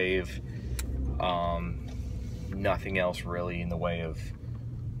Galaxy wave. Nothing else really in the way of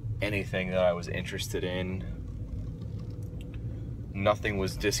anything that I was interested in. Nothing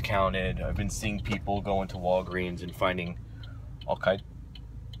was discounted. I've been seeing people go into Walgreens and finding all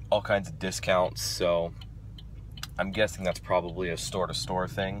kinds of discounts, so I'm guessing that's probably a store-to-store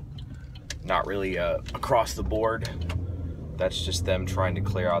thing. Not really across the board. That's just them trying to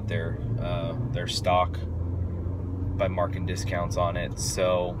clear out their stock by marking discounts on it.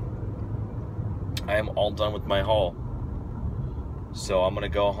 So I am all done with my haul. So I'm gonna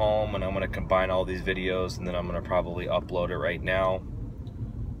go home and I'm gonna combine all these videos, and then I'm gonna probably upload it right now.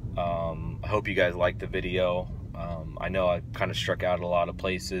 I hope you guys liked the video. I know I kind of struck out a lot of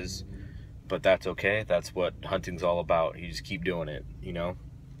places, but that's okay. That's what hunting's all about. You just keep doing it, you know?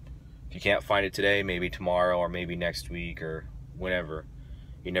 If you can't find it today, maybe tomorrow or maybe next week or whenever.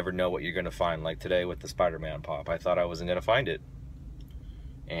 You never know what you're gonna find. Like today with the Spider-Man pop, I thought I wasn't gonna find it,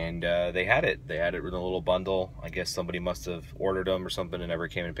 and they had it. They had it in a little bundle. I guess somebody must have ordered them or something and never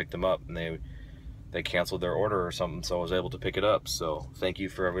came and picked them up, and they canceled their order or something, so I was able to pick it up. So thank you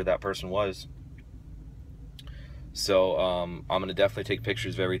for whoever that person was. So I'm gonna definitely take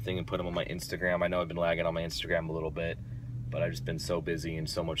pictures of everything and put them on my Instagram. I know I've been lagging on my Instagram a little bit, but I've just been so busy and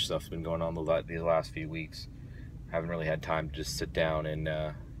so much stuff's been going on these last few weeks. I haven't really had time to just sit down and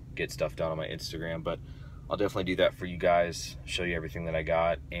get stuff done on my Instagram, but I'll definitely do that for you guys, show you everything that I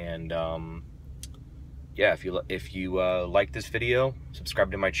got. And yeah, if you like this video,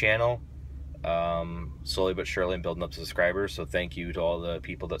 subscribe to my channel. Slowly but surely I'm building up subscribers, so thank you to all the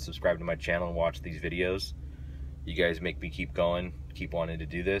people that subscribe to my channel and watch these videos. You guys make me keep going, keep wanting to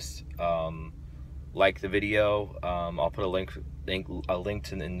do this. Like the video. I'll put a link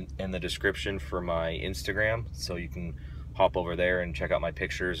in the description for my Instagram, so you can hop over there and check out my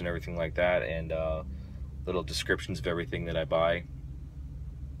pictures and everything like that, and little descriptions of everything that I buy.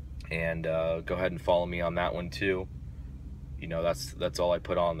 And go ahead and follow me on that one too. You know, that's all I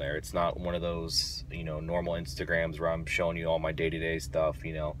put on there. It's not one of those, you know, normal Instagrams where I'm showing you all my day-to-day stuff.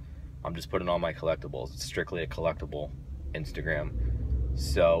 You know, I'm just putting all my collectibles. It's strictly a collectible Instagram.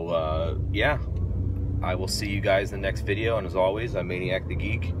 So yeah, I will see you guys in the next video, and as always, I'm Maniac the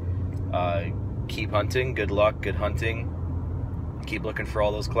Geek. Keep hunting, good luck, good hunting. Keep looking for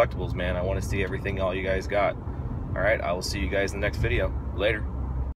all those collectibles, man. I want to see everything all you guys got. Alright, I will see you guys in the next video. Later.